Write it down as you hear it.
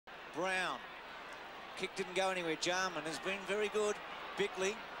Brown. Kick didn't go anywhere. Jarman has been very good.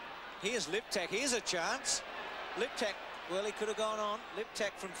 Bickley. Here's Liptak. Here's a chance. Liptak, well, he could have gone on.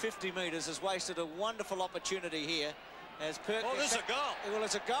 Liptak from 50 metres has wasted a wonderful opportunity here. As oh, there's a goal. Well,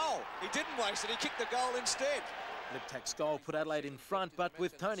 it's a goal. He didn't waste it. He kicked the goal instead. Liptak's goal put Adelaide in front, but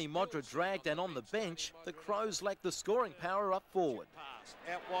with Tony Modra dragged and on the bench, the Crows lack the scoring power up forward.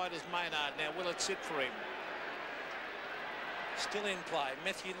 Out wide is Maynard. Now will it sit for him? Still in play.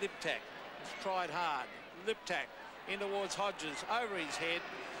 Matthew Liptak has tried hard. Liptak in towards Hodges, over his head,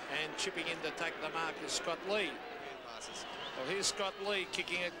 and chipping in to take the mark is Scott Lee. Well, here's Scott Lee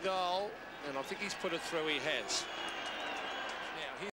kicking a goal, and I think he's put it through. He has.